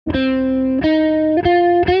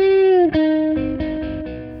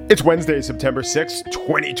It's Wednesday, September 6th,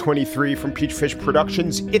 2023 from Peachfish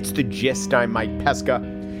Productions. It's The Gist. I'm Mike Pesca.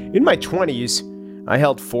 In my 20s, I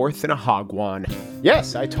held forth in a hagwon.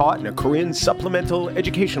 Yes, I taught in a Korean supplemental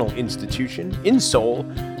educational institution in Seoul,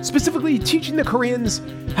 specifically teaching the Koreans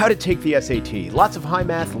how to take the SAT. Lots of high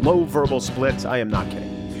math, low verbal splits. I am not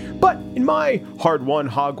kidding. But in my hard-won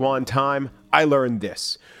hagwon time, I learned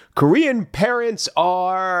this. Korean parents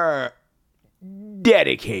are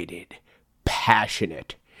dedicated,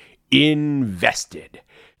 passionate, invested,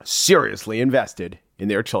 seriously invested in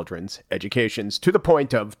their children's educations to the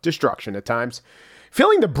point of destruction at times.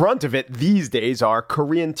 Feeling the brunt of it these days are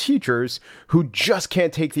Korean teachers who just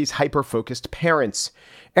can't take these hyper-focused parents.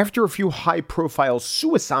 After a few high-profile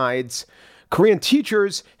suicides, Korean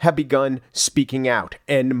teachers have begun speaking out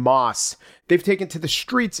en masse. They've taken to the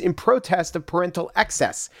streets in protest of parental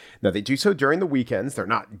excess. Now, they do so during the weekends. They're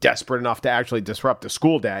not desperate enough to actually disrupt the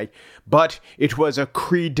school day, but it was a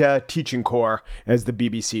Creed teaching corps, as the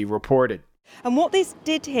BBC reported. And what this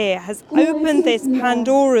did here has opened this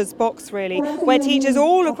Pandora's box, really, where teachers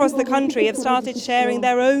all across the country have started sharing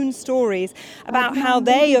their own stories about how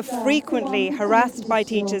they are frequently harassed by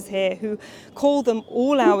teachers here who call them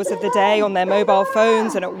all hours of the day on their mobile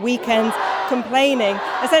phones and at weekends, complaining.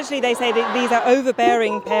 Essentially, they say that these are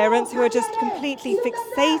overbearing parents who are just completely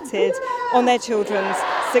fixated on their children's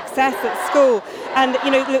success at school. And,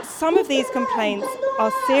 look, some of these complaints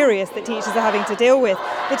are serious that teachers are having to deal with.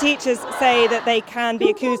 The teachers say that they can be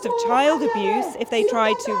accused of child abuse if they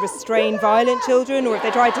try to restrain violent children or if they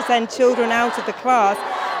try to send children out of the class,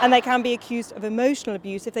 and they can be accused of emotional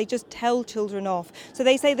abuse if they just tell children off. So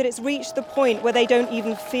they say that it's reached the point where they don't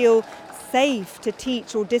even feel safe to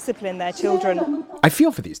teach or discipline their children. I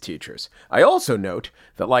feel for these teachers. I also note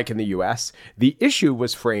that, like in the US, the issue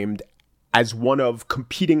was framed as one of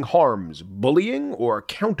competing harms, bullying or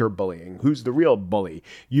counter-bullying. Who's the real bully?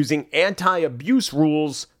 Using anti-abuse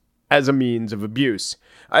rules as a means of abuse.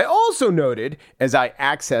 I also noted, as I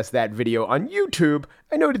accessed that video on YouTube,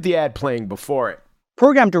 I noted the ad playing before it.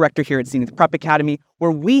 Program director here at Zenith Prep Academy,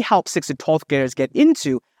 where we help 6th to 12th graders get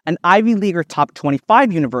into an Ivy League or top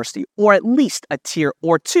 25 university, or at least a tier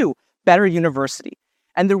or two better university.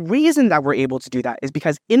 And the reason that we're able to do that is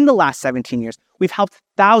because in the last 17 years, we've helped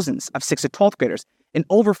thousands of 6th to 12th graders in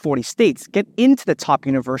over 40 states get into the top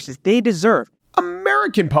universities they deserve.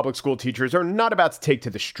 American public school teachers are not about to take to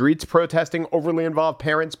the streets protesting overly involved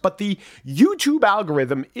parents, but the YouTube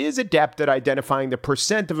algorithm is adept at identifying the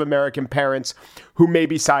percent of American parents who may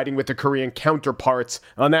be siding with the Korean counterparts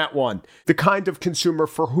on that one. The kind of consumer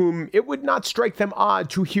for whom it would not strike them odd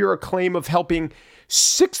to hear a claim of helping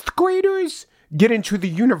 6th graders get into the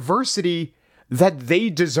university that they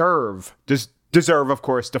deserve. Deserve, of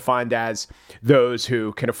course, defined as those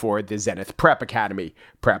who can afford the Zenith Prep Academy.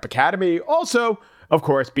 Prep Academy also, of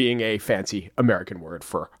course, being a fancy American word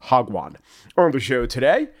for hagwon. On the show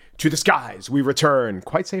today, to the skies we return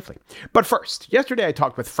quite safely. But first, yesterday I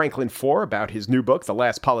talked with Franklin Foer about his new book, The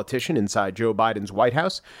Last Politician Inside Joe Biden's White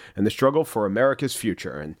House and the Struggle for America's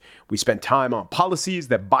Future. And we spent time on policies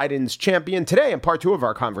that Biden's championed. Today, in part two of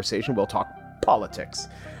our conversation, we'll talk politics.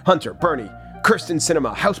 Hunter, Bernie, Kyrsten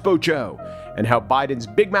Sinema, Houseboat Joe, and how Biden's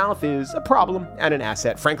big mouth is a problem and an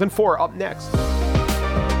asset. Franklin Foer up next.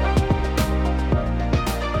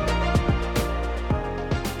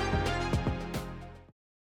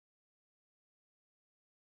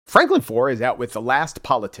 Franklin Foer is out with The Last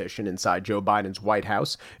Politician Inside Joe Biden's White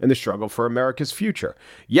House and the Struggle for America's Future.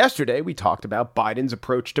 Yesterday, we talked about Biden's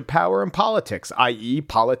approach to power and politics, i.e.,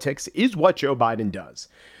 politics is what Joe Biden does.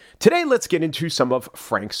 Today, let's get into some of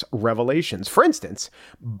Frank's revelations. For instance,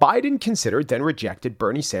 Biden considered, then rejected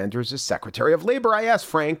Bernie Sanders as Secretary of Labor. I asked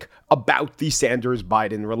Frank about the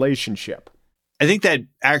Sanders-Biden relationship. I think that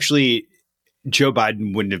actually Joe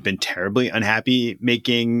Biden wouldn't have been terribly unhappy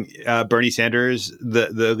making Bernie Sanders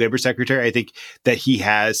the labor secretary. I think that he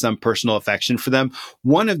has some personal affection for them.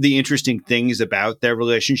 One of the interesting things about their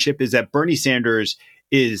relationship is that Bernie Sanders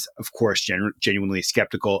is, of course, genuinely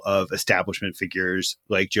skeptical of establishment figures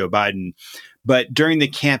like Joe Biden. But during the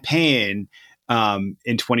campaign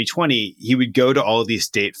in 2020, he would go to all of these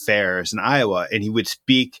state fairs in Iowa and he would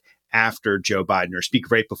speak after Joe Biden or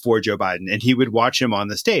speak right before Joe Biden. And he would watch him on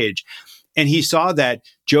the stage. And he saw that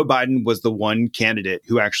Joe Biden was the one candidate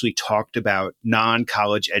who actually talked about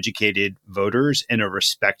non-college educated voters in a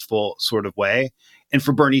respectful sort of way. And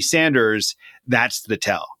for Bernie Sanders, that's the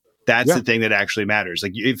tell. That's the thing that actually matters.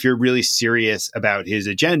 Like, if you're really serious about his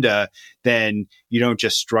agenda, then you don't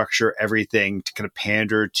just structure everything to kind of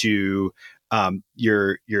pander to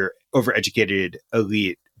your overeducated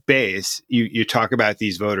elite base, you talk about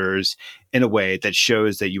these voters in a way that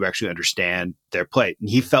shows that you actually understand their plight. And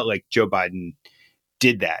he felt like Joe Biden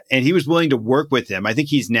did that. And he was willing to work with him. I think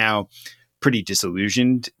he's now pretty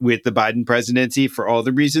disillusioned with the Biden presidency for all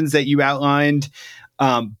the reasons that you outlined.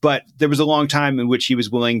 But there was a long time in which he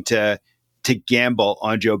was willing to gamble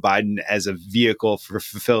on Joe Biden as a vehicle for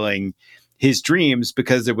fulfilling his dreams,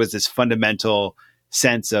 because there was this fundamental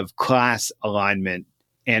sense of class alignment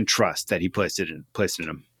and trust that he placed in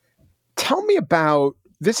him. Tell me about,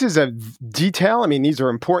 this is a detail. I mean, these are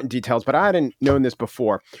important details, but I hadn't known this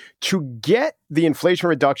before. To get the Inflation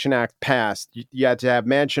Reduction Act passed, you had to have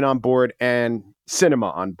Manchin on board and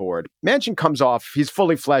Sinema on board. Manchin comes off, he's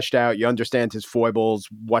fully fleshed out. You understand his foibles,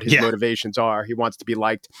 what his motivations are. He wants to be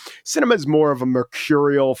liked. Sinema's more of a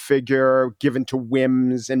mercurial figure, given to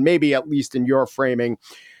whims, and maybe, at least in your framing,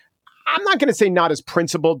 I'm not going to say not as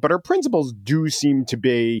principled, but her principles do seem to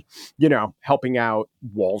be, helping out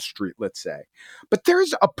Wall Street, let's say. But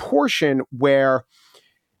there's a portion where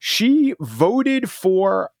she voted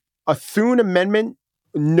for a Thune amendment,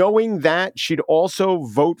 knowing that she'd also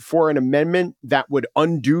vote for an amendment that would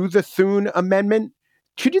undo the Thune amendment.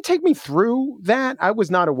 Could you take me through that? I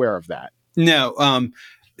was not aware of that. No.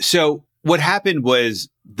 So what happened was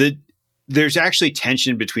there's actually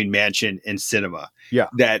tension between Manchin and Sinema. Yeah.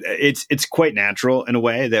 That it's quite natural in a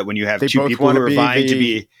way that when you have two people who are vying to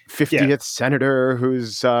be 50th senator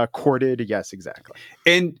who's courted. Yes, exactly.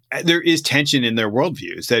 And there is tension in their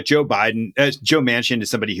worldviews that Joe Manchin is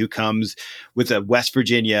somebody who comes with a West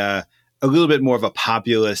Virginia, a little bit more of a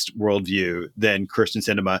populist worldview than Kyrsten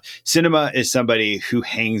Sinema. Sinema is somebody who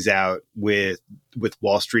hangs out with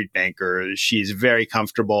Wall Street bankers. She's very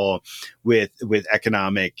comfortable with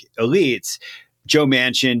economic elites. Joe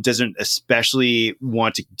Manchin doesn't especially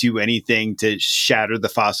want to do anything to shatter the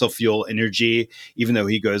fossil fuel energy, even though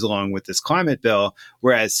he goes along with this climate bill.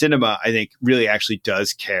 Whereas Sinema, I think, really actually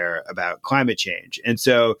does care about climate change. And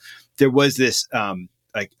so there was this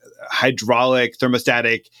hydraulic,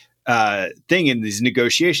 thermostatic thing in these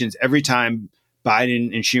negotiations. Every time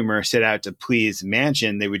Biden and Schumer set out to please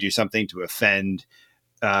Manchin, they would do something to offend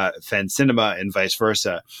Sinema and vice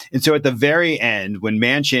versa. And so at the very end, when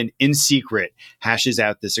Manchin in secret hashes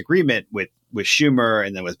out this agreement with Schumer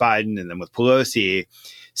and then with Biden and then with Pelosi,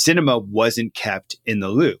 Sinema wasn't kept in the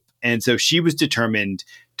loop. And so she was determined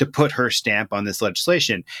to put her stamp on this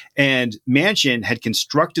legislation. And Manchin had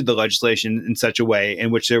constructed the legislation in such a way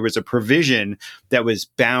in which there was a provision that was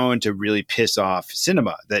bound to really piss off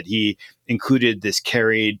Sinema, that he included this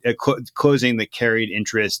closing the carried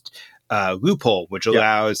interest loophole, which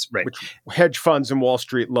allows which hedge funds and Wall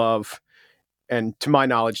Street love. And to my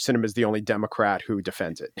knowledge, Sinema is the only Democrat who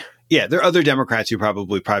defends it. Yeah, there are other Democrats who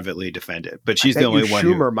probably privately defend it, but she's the only one.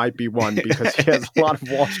 Schumer might be one because he has a lot of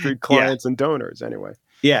Wall Street clients and donors anyway.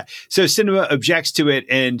 Yeah. So Sinema objects to it,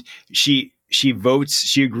 and she votes.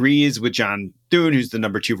 She agrees with John Thune, who's the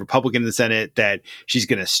number 2 Republican in the Senate, that she's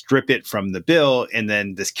going to strip it from the bill. And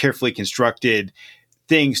then this carefully constructed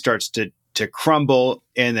thing starts to crumble.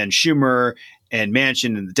 And then Schumer and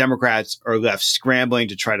Manchin and the Democrats are left scrambling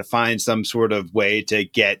to try to find some sort of way to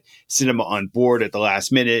get Sinema on board at the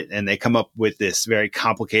last minute. And they come up with this very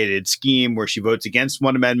complicated scheme where she votes against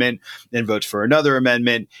one amendment, then votes for another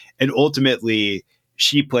amendment. And ultimately,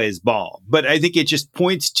 she plays ball. But I think it just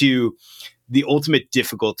points to the ultimate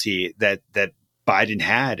difficulty that Biden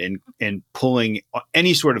had in pulling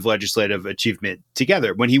any sort of legislative achievement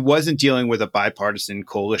together. When he wasn't dealing with a bipartisan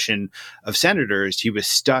coalition of senators, he was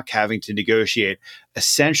stuck having to negotiate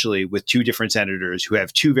essentially with 2 different senators who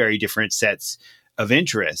have 2 very different sets of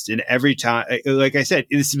interest. And every time, like I said,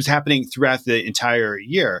 this was happening throughout the entire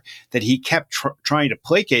year, that he kept trying to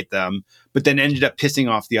placate them, but then ended up pissing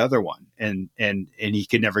off the other one, and he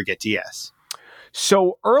could never get to yes.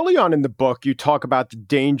 So early on in the book, you talk about the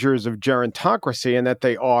dangers of gerontocracy and that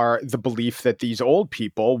they are the belief that these old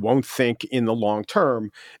people won't think in the long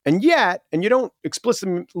term. And yet, and you don't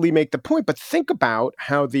explicitly make the point, but think about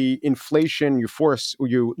how the inflation,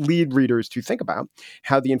 you lead readers to think about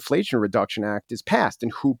how the Inflation Reduction Act is passed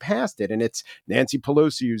and who passed it. And it's Nancy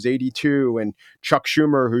Pelosi, who's 82, and Chuck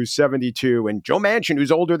Schumer, who's 72, and Joe Manchin,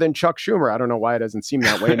 who's older than Chuck Schumer. I don't know why it doesn't seem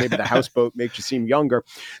that way. Maybe the houseboat makes you seem younger.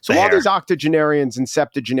 So all these octogenarians and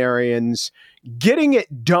septuagenarians getting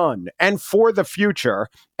it done and for the future.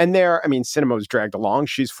 And Sinema was dragged along.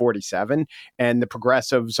 She's 47 and the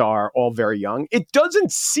progressives are all very young. It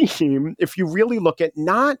doesn't seem, if you really look at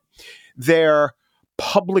not their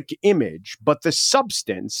public image, but the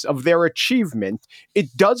substance of their achievement,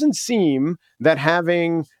 it doesn't seem that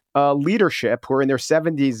having leadership who are in their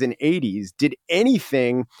 70s and 80s did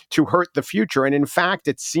anything to hurt the future. And in fact,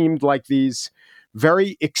 it seemed like these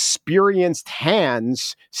very experienced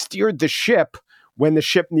hands steered the ship when the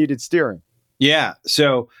ship needed steering. Yeah.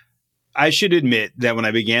 So I should admit that when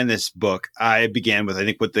I began this book, I began with, I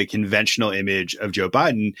think, with the conventional image of Joe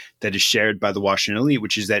Biden that is shared by the Washington elite,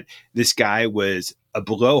 which is that this guy was a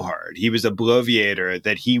blowhard. He was a bloviator,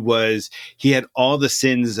 that he had all the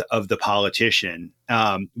sins of the politician,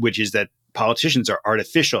 which is that politicians are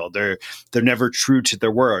artificial. They're never true to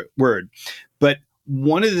their word. But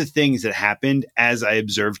one of the things that happened as I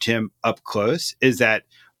observed him up close is that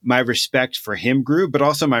my respect for him grew, but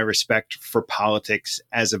also my respect for politics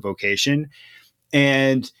as a vocation.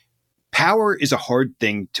 And power is a hard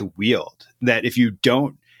thing to wield, that if you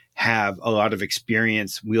don't have a lot of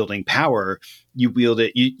experience wielding power, you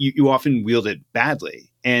often wield it badly.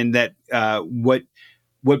 And that what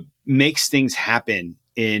makes things happen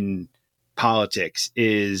in politics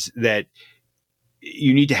is that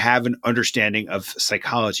you need to have an understanding of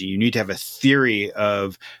psychology. You need to have a theory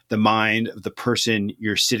of the mind of the person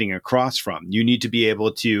you're sitting across from. You need to be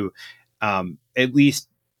able to, at least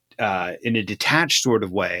in a detached sort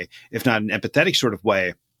of way, if not an empathetic sort of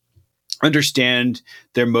way, understand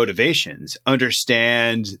their motivations,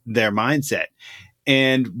 understand their mindset.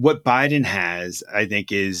 And what Biden has, I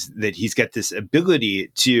think, is that he's got this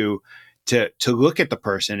ability to look at the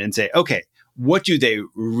person and say, okay, what do they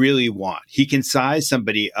really want? He can size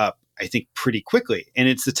somebody up, I think, pretty quickly. And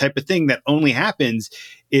it's the type of thing that only happens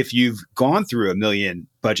if you've gone through a million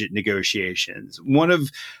budget negotiations. One of,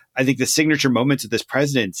 I think, the signature moments of this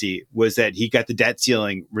presidency was that he got the debt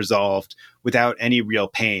ceiling resolved without any real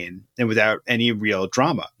pain and without any real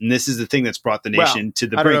drama. And this is the thing that's brought the nation to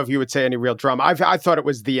the brink. I don't know if you would say any real drama. I thought it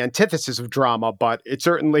was the antithesis of drama, but it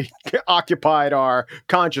certainly occupied our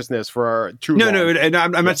consciousness for too long. No, and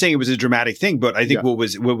I'm not saying it was a dramatic thing, but I think what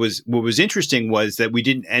was interesting was that we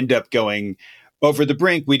didn't end up going over the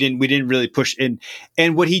brink. We didn't really push in.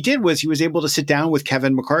 And what he did was he was able to sit down with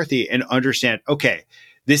Kevin McCarthy and understand, okay,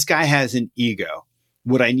 this guy has an ego.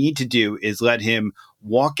 What I need to do is let him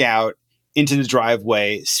walk out into the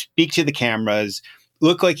driveway, speak to the cameras,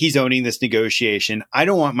 look like he's owning this negotiation. I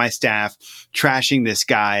don't want my staff trashing this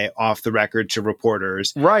guy off the record to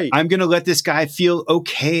reporters. Right. I'm going to let this guy feel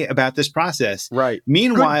okay about this process. Right.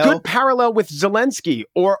 Meanwhile, good parallel with Zelensky,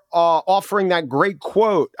 or offering that great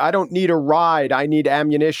quote, "I don't need a ride, I need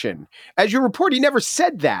ammunition." As you report, he never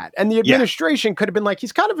said that. And the administration could have been like,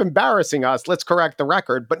 he's kind of embarrassing us. Let's correct the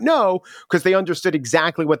record. But no, because they understood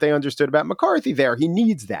exactly what they understood about McCarthy there. He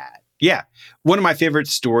needs that. Yeah. One of my favorite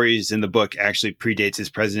stories in the book actually predates his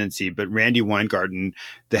presidency, but Randy Weingarten,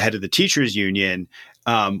 the head of the teachers union,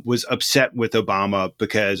 was upset with Obama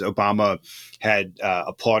because Obama had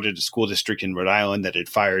applauded a school district in Rhode Island that had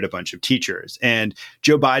fired a bunch of teachers. And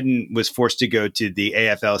Joe Biden was forced to go to the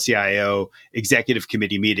AFL-CIO executive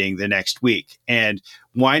committee meeting the next week. And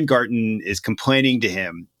Weingarten is complaining to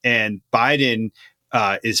him, and Biden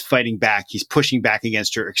is fighting back. He's pushing back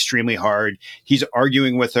against her extremely hard. He's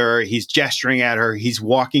arguing with her. He's gesturing at her. He's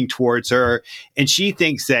walking towards her. And she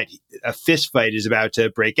thinks that a fist fight is about to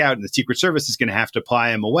break out and the Secret Service is going to have to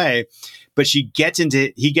pry him away. But he gets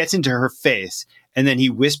into her face, and then he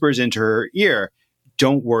whispers into her ear,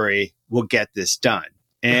 "Don't worry, we'll get this done."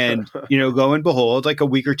 And, lo and behold, like a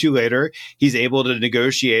week or two later, he's able to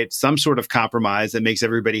negotiate some sort of compromise that makes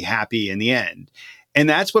everybody happy in the end. And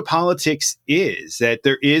that's what politics is, that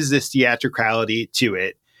there is this theatricality to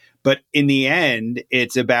it. But in the end,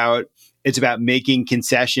 it's about making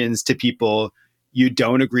concessions to people you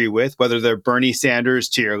don't agree with, whether they're Bernie Sanders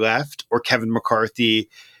to your left or Kevin McCarthy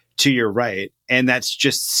to your right. And that's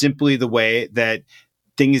just simply the way that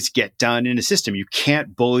things get done in a system. You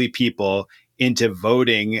can't bully people into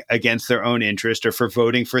voting against their own interest or for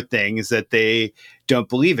voting for things that they don't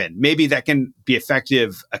believe in. Maybe that can be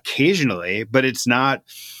effective occasionally, but it's not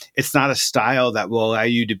a style that will allow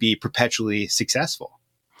you to be perpetually successful.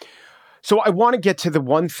 So I want to get to the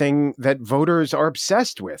one thing that voters are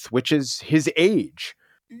obsessed with, which is his age.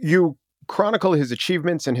 You chronicle his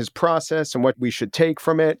achievements and his process and what we should take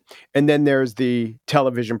from it. And then there's the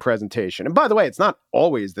television presentation. And by the way, it's not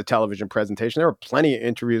always the television presentation. There are plenty of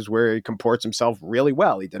interviews where he comports himself really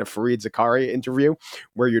well. He did a Fareed Zakaria interview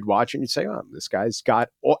where you'd watch it and you'd say, oh, this guy's got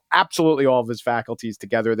absolutely all of his faculties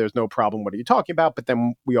together. There's no problem. What are you talking about? But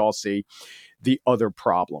then we all see the other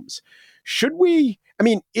problems.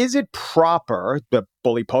 Is it proper? The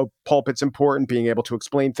bully pulpit's important, being able to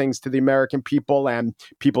explain things to the American people, and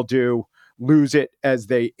people do lose it as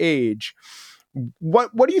they age.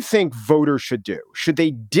 What do you think voters should do? Should they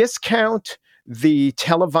discount the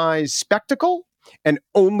televised spectacle and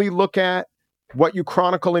only look at what you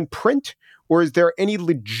chronicle in print? Or is there any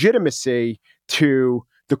legitimacy to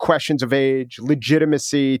the questions of age,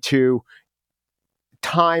 legitimacy, to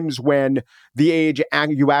times when the age,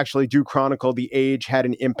 you actually do chronicle the age had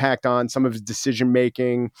an impact on some of his decision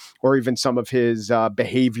making or even some of his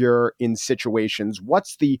behavior in situations.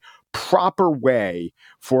 What's the proper way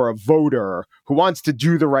for a voter who wants to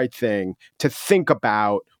do the right thing to think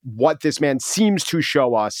about what this man seems to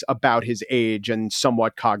show us about his age and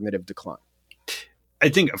somewhat cognitive decline? I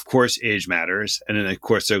think, of course, age matters. And then, of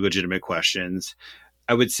course, there are legitimate questions.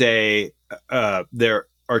 I would say there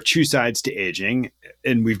are two sides to aging,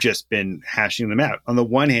 and we've just been hashing them out. On the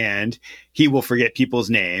one hand, he will forget people's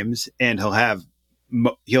names, and he'll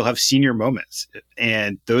have senior moments,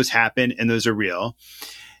 and those happen, and those are real.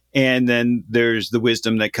 And then there's the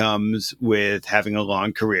wisdom that comes with having a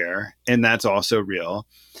long career, and that's also real.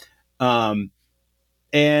 And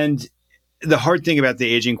the hard thing about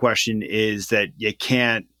the aging question is that you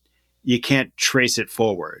can't trace it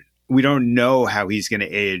forward. We don't know how he's going to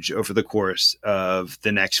age over the course of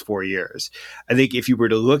the next 4 years. I think if you were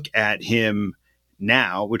to look at him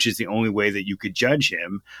now, which is the only way that you could judge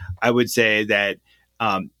him, I would say that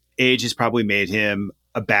age has probably made him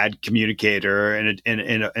a bad communicator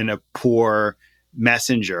and a poor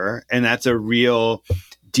messenger. And that's a real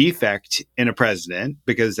defect in a president,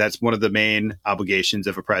 because that's one of the main obligations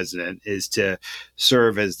of a president, is to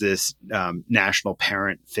serve as this national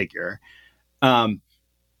parent figure.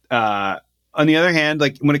 On the other hand,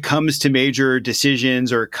 like when it comes to major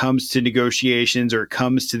decisions, or it comes to negotiations, or it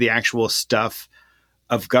comes to the actual stuff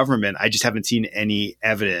of government, I just haven't seen any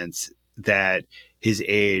evidence that his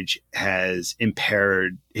age has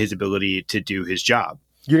impaired his ability to do his job.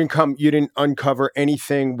 You didn't uncover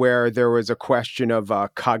anything where there was a question of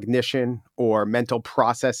cognition or mental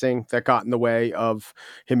processing that got in the way of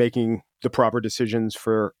him making the proper decisions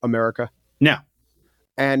for America? No.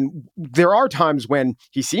 And there are times when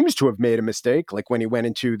he seems to have made a mistake, like when he went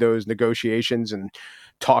into those negotiations and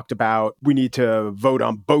talked about we need to vote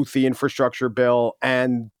on both the infrastructure bill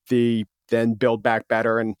and the then Build Back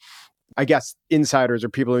Better. And I guess insiders or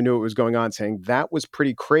people who knew what was going on saying that was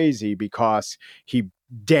pretty crazy because he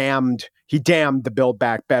damned the Build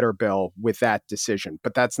Back Better bill with that decision.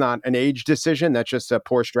 But that's not an age decision. That's just a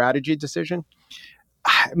poor strategy decision.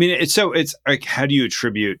 I mean, it's like, how do you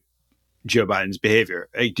attribute Joe Biden's behavior?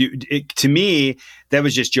 To me, that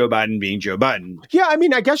was just Joe Biden being Joe Biden. Yeah, I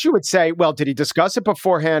mean, I guess you would say, well, did he discuss it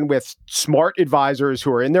beforehand with smart advisors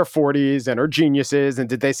who are in their 40s and are geniuses? And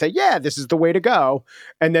did they say, yeah, this is the way to go?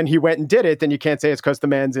 And then he went and did it. Then you can't say it's because the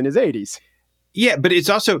man's in his 80s. Yeah, but it's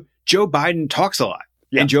also Joe Biden talks a lot.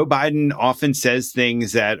 Yeah. And Joe Biden often says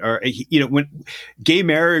things that are, when gay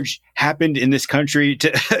marriage happened in this country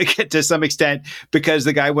to some extent because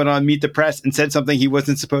the guy went on Meet the Press and said something he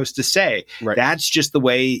wasn't supposed to say. Right. That's just the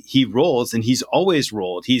way he rolls, and he's always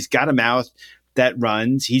rolled. He's got a mouth that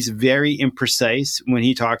runs. He's very imprecise when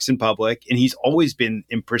he talks in public, and he's always been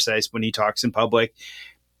imprecise when he talks in public.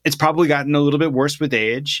 It's probably gotten a little bit worse with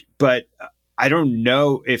age, but I don't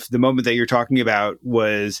know if the moment that you're talking about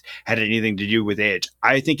had anything to do with age.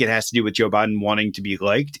 I think it has to do with Joe Biden wanting to be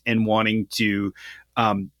liked and wanting to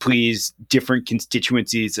please different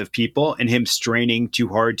constituencies of people, and him straining too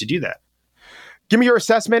hard to do that. Give me your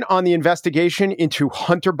assessment on the investigation into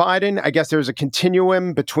Hunter Biden. I guess there's a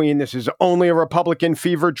continuum between this is only a Republican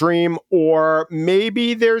fever dream, or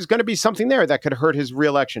maybe there's going to be something there that could hurt his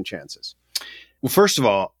reelection chances. Well, first of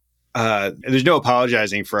all, there's no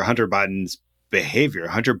apologizing for Hunter Biden's behavior.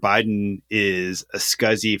 Hunter Biden is a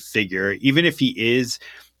scuzzy figure. Even if he is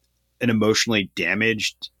an emotionally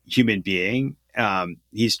damaged human being,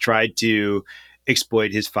 he's tried to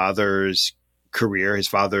exploit his father's career, his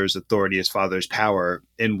father's authority, his father's power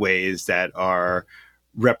in ways that are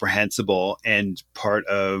reprehensible and part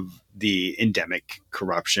of the endemic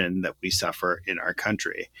corruption that we suffer in our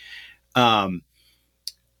country. I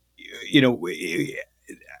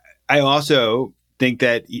also think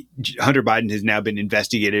that Hunter Biden has now been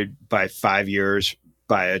investigated by 5 years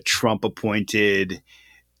by a Trump-appointed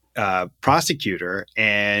prosecutor,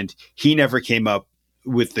 and he never came up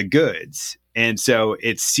with the goods. And so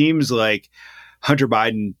it seems like Hunter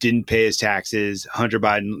Biden didn't pay his taxes. Hunter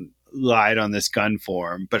Biden lied on this gun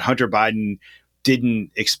form, but Hunter Biden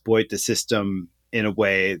didn't exploit the system in a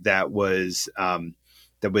way that was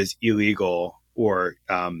illegal or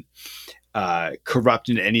corrupt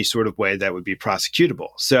in any sort of way that would be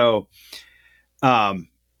prosecutable. So,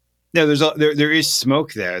 there is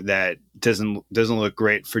smoke there that doesn't look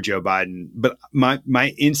great for Joe Biden. But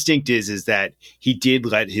my instinct is that he did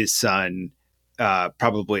let his son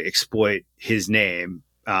probably exploit his name,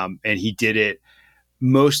 and he did it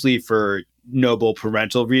mostly for noble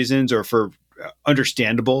parental reasons or for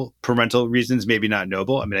understandable parental reasons, maybe not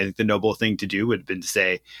noble. I mean, I think the noble thing to do would have been to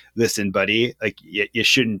say, listen, buddy, like you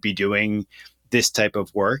shouldn't be doing this type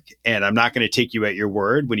of work. And I'm not going to take you at your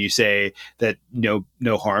word when you say that no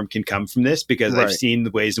harm can come from this, because I've seen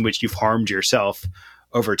the ways in which you've harmed yourself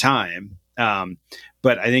over time.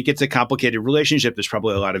 But I think it's a complicated relationship. There's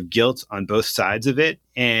probably a lot of guilt on both sides of it.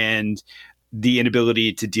 And the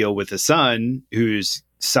inability to deal with a son who's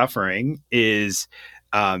suffering is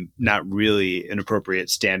not really an appropriate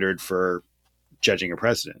standard for judging a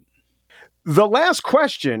president. The last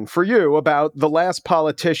question for you about the last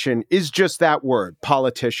politician is just that word,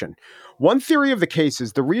 politician. One theory of the case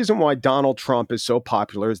is the reason why Donald Trump is so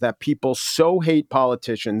popular is that people so hate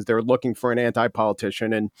politicians, they're looking for an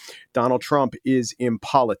anti-politician, and Donald Trump is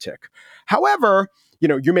impolitic. However,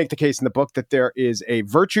 you make the case in the book that there is a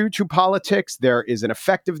virtue to politics, there is an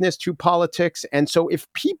effectiveness to politics. And so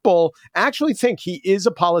if people actually think he is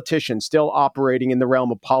a politician still operating in the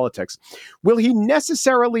realm of politics, will he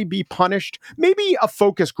necessarily be punished? Maybe a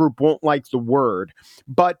focus group won't like the word,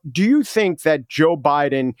 but do you think that Joe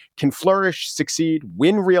Biden can flourish, succeed,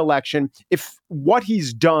 win re-election if what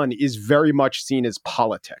he's done is very much seen as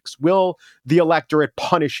politics? Will the electorate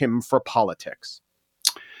punish him for politics?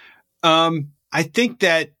 I think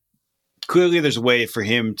that clearly there's a way for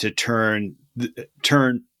him to turn the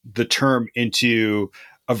term into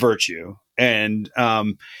a virtue. And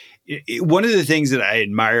one of the things that I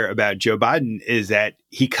admire about Joe Biden is that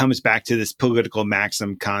he comes back to this political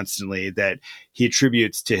maxim constantly that he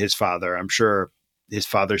attributes to his father. I'm sure his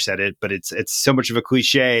father said it, but it's so much of a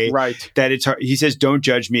cliche, right, that it's hard. He says, "Don't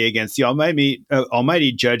judge me against the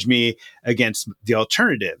Almighty, judge me against the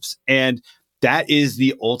alternatives." And that is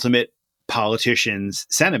the ultimate politician's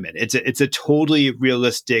sentiment. It's a totally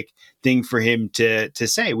realistic thing for him to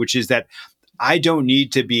say, which is that I don't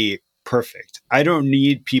need to be perfect. I don't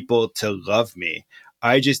need people to love me.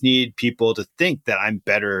 I just need people to think that I'm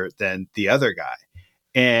better than the other guy.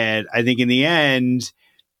 And I think in the end,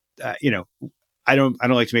 I don't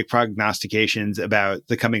like to make prognostications about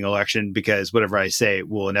the coming election, because whatever I say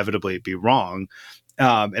will inevitably be wrong.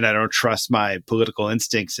 And I don't trust my political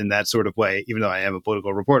instincts in that sort of way, even though I am a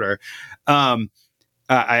political reporter.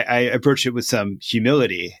 I approach it with some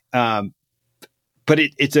humility. But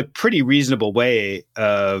it's a pretty reasonable way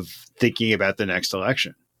of thinking about the next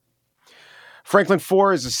election. Franklin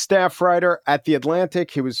Foer is a staff writer at The Atlantic.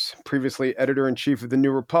 He was previously editor-in-chief of The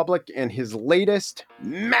New Republic, and his latest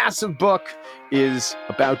massive book is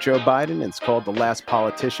about Joe Biden, and it's called The Last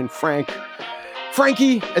Politician.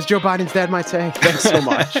 Frankie, as Joe Biden's dad might say, thanks so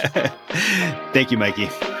much. Thank you, Mikey.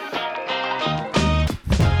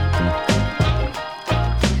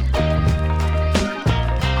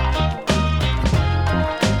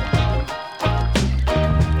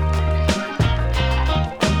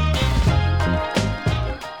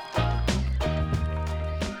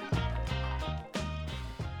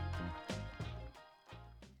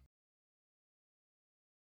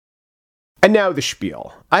 And now the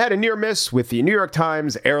spiel. I had a near miss with the New York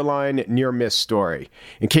Times airline near miss story.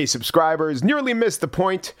 In case subscribers nearly missed the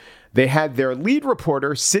point, they had their lead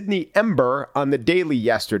reporter, Sydney Ember, on The Daily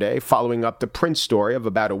yesterday, following up the Prince story of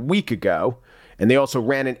about a week ago. And they also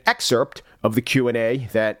ran an excerpt of the Q&A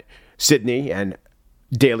that Sydney and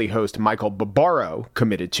Daily host Michael Barbaro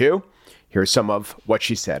committed to. Here's some of what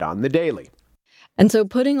she said on The Daily. And so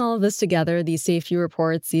putting all of this together, these safety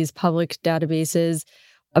reports, these public databases,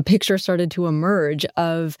 a picture started to emerge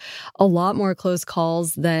of a lot more close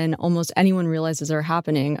calls than almost anyone realizes are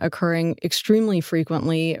happening, occurring extremely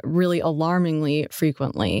frequently, really alarmingly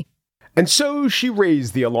frequently. And so she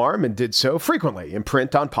raised the alarm and did so frequently, in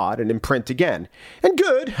print, on pod, and in print again. And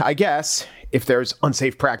good, I guess. If there's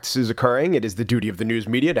unsafe practices occurring, it is the duty of the news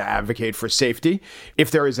media to advocate for safety.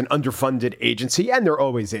 If there is an underfunded agency, and there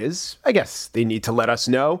always is, I guess they need to let us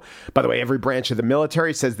know. By the way, every branch of the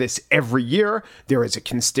military says this every year. There is a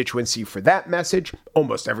constituency for that message.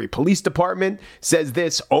 Almost every police department says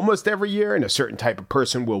this almost every year, and a certain type of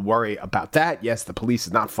person will worry about that. Yes, the police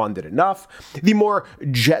is not funded enough. The more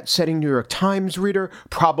jet-setting New York Times reader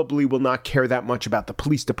probably will not care that much about the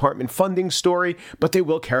police department funding story, but they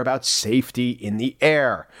will care about safety in the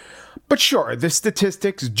air. But sure, the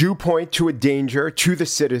statistics do point to a danger to the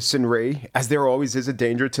citizenry, as there always is a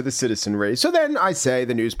danger to the citizenry. So then I say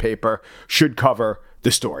the newspaper should cover the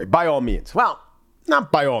story, by all means. Well,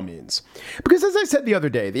 not by all means. Because as I said the other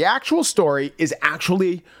day, the actual story is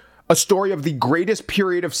actually a story of the greatest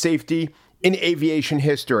period of safety in aviation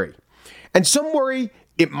history. And some worry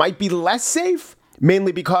it might be less safe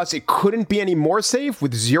mainly because it couldn't be any more safe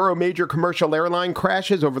with 0 major commercial airline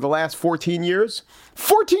crashes over the last 14 years.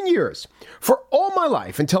 14 years! For all my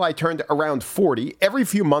life, until I turned around 40, every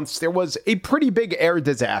few months there was a pretty big air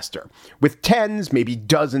disaster, with tens, maybe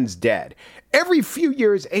dozens dead. Every few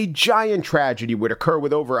years, a giant tragedy would occur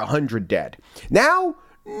with over 100 dead. Now,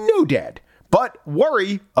 no dead, but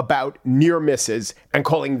worry about near misses and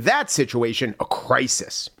calling that situation a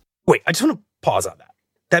crisis. Wait, I just want to pause on that.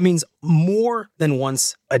 That means more than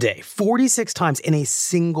once a day, 46 times in a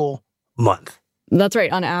single month. That's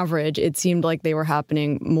right. On average, it seemed like they were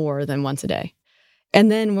happening more than once a day. And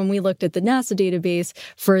then when we looked at the NASA database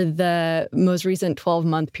for the most recent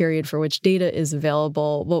 12-month period for which data is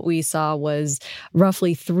available, what we saw was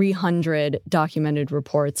roughly 300 documented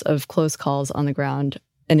reports of close calls on the ground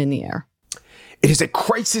and in the air. It is a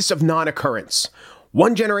crisis of non-occurrence.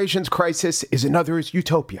 One generation's crisis is another's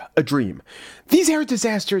utopia, a dream. These air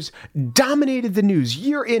disasters dominated the news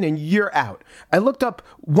year in and year out. I looked up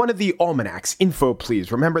one of the almanacs, Info Please,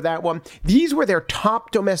 remember that one? These were their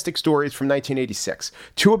top domestic stories from 1986.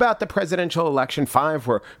 2 about the presidential election, 5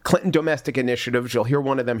 were Clinton domestic initiatives, you'll hear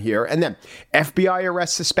one of them here. And then FBI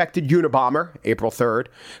arrests suspected Unabomber, April 3rd.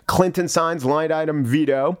 Clinton signs line item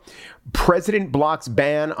veto. President blocks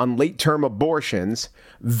ban on late-term abortions.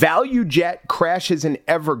 ValueJet crashes in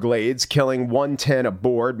Everglades, killing 110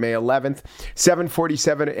 aboard, May 11th.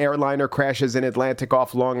 747 airliner crashes in Atlantic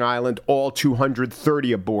off Long Island, all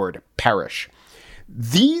 230 aboard perish.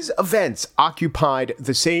 These events occupied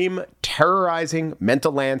the same terrorizing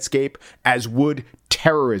mental landscape as would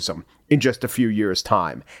terrorism in just a few years'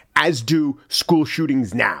 time, as do school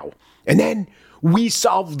shootings now. And then we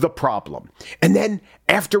solved the problem. And then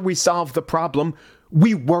after we solved the problem,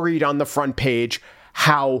 we worried on the front page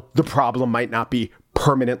how the problem might not be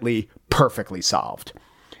permanently, perfectly solved.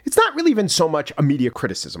 It's not really even so much a media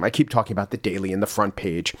criticism. I keep talking about the Daily and the front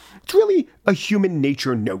page. It's really a human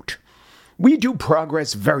nature note. We do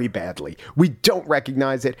progress very badly. We don't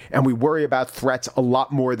recognize it, and we worry about threats a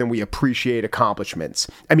lot more than we appreciate accomplishments.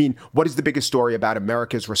 I mean, what is the biggest story about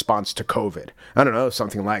America's response to COVID? I don't know,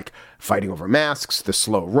 something like fighting over masks, the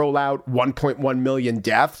slow rollout, 1.1 million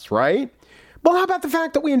deaths, right? Well, how about the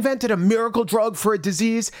fact that we invented a miracle drug for a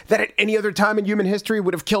disease that at any other time in human history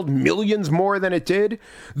would have killed millions more than it did?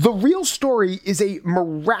 The real story is a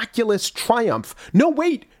miraculous triumph. No,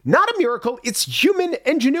 wait, not a miracle, it's human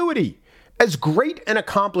ingenuity. As great an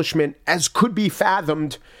accomplishment as could be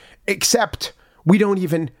fathomed, except we don't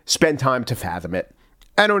even spend time to fathom it.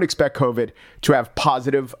 I don't expect COVID to have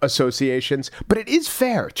positive associations, but it is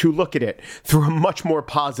fair to look at it through a much more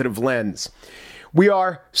positive lens. We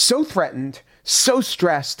are so threatened, so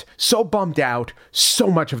stressed, so bummed out, so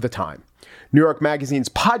much of the time. New York Magazine's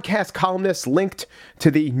podcast columnist linked to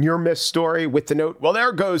the near miss story with the note, well,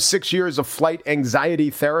 there goes 6 years of flight anxiety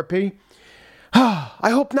therapy.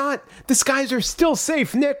 I hope not. The skies are still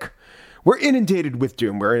safe, Nick. We're inundated with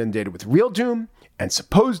doom. We're inundated with real doom and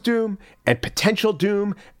supposed doom and potential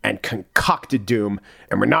doom and concocted doom.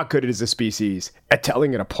 And we're not good as a species at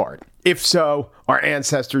telling it apart. If so, our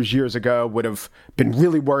ancestors years ago would have been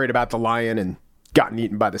really worried about the lion and gotten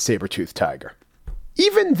eaten by the saber-toothed tiger.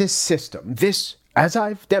 Even this system, this, as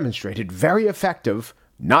I've demonstrated, very effective,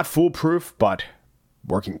 not foolproof, but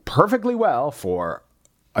working perfectly well for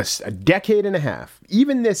a decade and a half,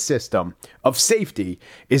 even this system of safety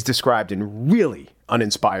is described in really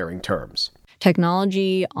uninspiring terms.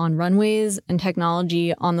 Technology on runways and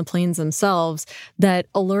technology on the planes themselves that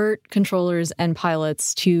alert controllers and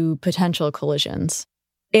pilots to potential collisions.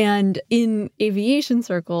 And in aviation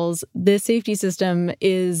circles, this safety system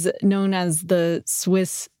is known as the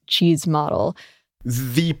Swiss cheese model.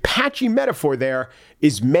 The patchy metaphor there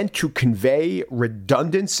is meant to convey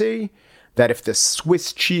redundancy, that if the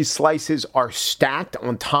Swiss cheese slices are stacked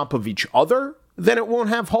on top of each other, then it won't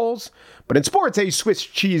have holes. But in sports, a Swiss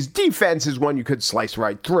cheese defense is one you could slice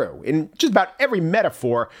right through. In just about every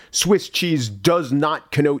metaphor, Swiss cheese does not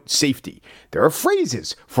connote safety. There are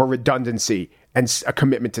phrases for redundancy and a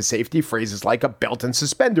commitment to safety, phrases like a belt and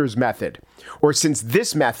suspenders method. Or since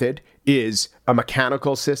this method is a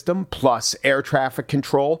mechanical system plus air traffic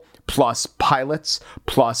control plus pilots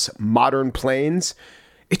plus modern planes,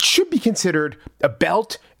 it should be considered a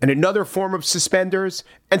belt and another form of suspenders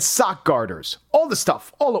and sock garters. All the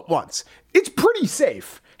stuff, all at once. It's pretty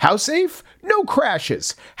safe. How safe? No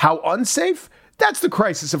crashes. How unsafe? That's the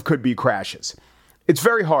crisis of could-be crashes. It's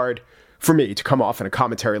very hard for me to come off in a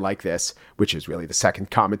commentary like this, which is really the second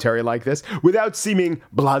commentary like this, without seeming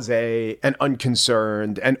blasé and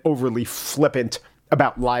unconcerned and overly flippant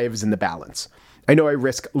about lives in the balance. I know I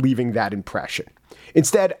risk leaving that impression.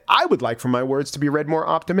 Instead, I would like for my words to be read more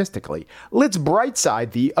optimistically. Let's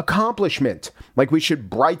brightside the accomplishment, like we should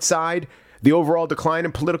brightside the overall decline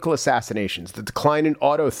in political assassinations, the decline in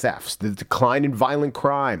auto thefts, the decline in violent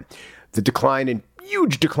crime, the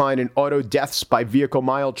huge decline in auto deaths by vehicle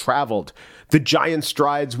mile traveled, the giant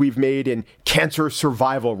strides we've made in cancer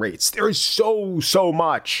survival rates. There is so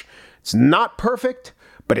much. It's not perfect,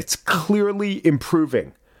 but it's clearly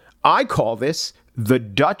improving. I call this the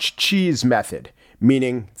Dutch cheese method,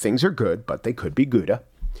 meaning things are good, but they could be Gouda.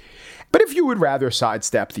 But if you would rather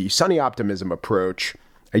sidestep the sunny optimism approach,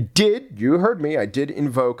 you heard me, I did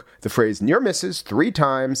invoke the phrase near misses 3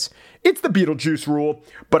 times. It's the Beetlejuice rule,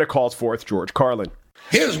 but it calls forth George Carlin.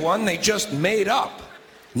 Here's one they just made up.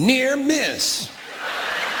 Near miss.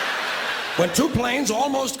 When 2 planes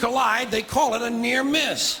almost collide, they call it a near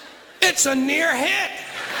miss. It's a near hit.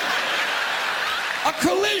 A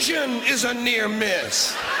collision is a near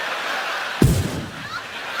miss.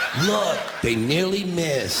 Look, they nearly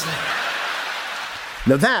missed.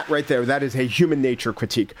 Now that right there, that is a human nature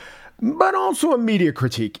critique, but also a media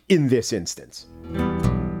critique in this instance.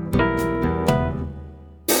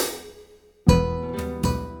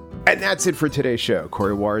 And that's it for today's show.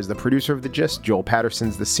 Corey War is the producer of The Gist. Joel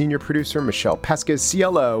Patterson's the senior producer. Michelle Pesca is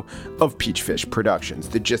CLO of Peachfish Productions.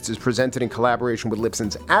 The Gist is presented in collaboration with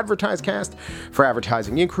Libsyn's AdvertiseCast. For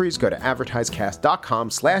advertising inquiries, go to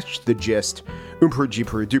advertisecast.com/thegist. Umpru,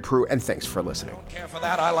 Jeepru, Dupru, and thanks for listening. Don't care for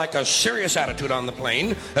that. I like a serious attitude on the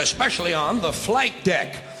plane, especially on the flight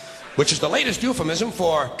deck, which is the latest euphemism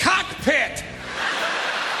for cockpit.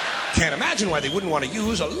 Can't imagine why they wouldn't want to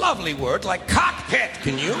use a lovely word like cockpit,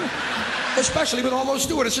 can you? Especially with all those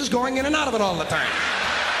stewardesses going in and out of it all the time.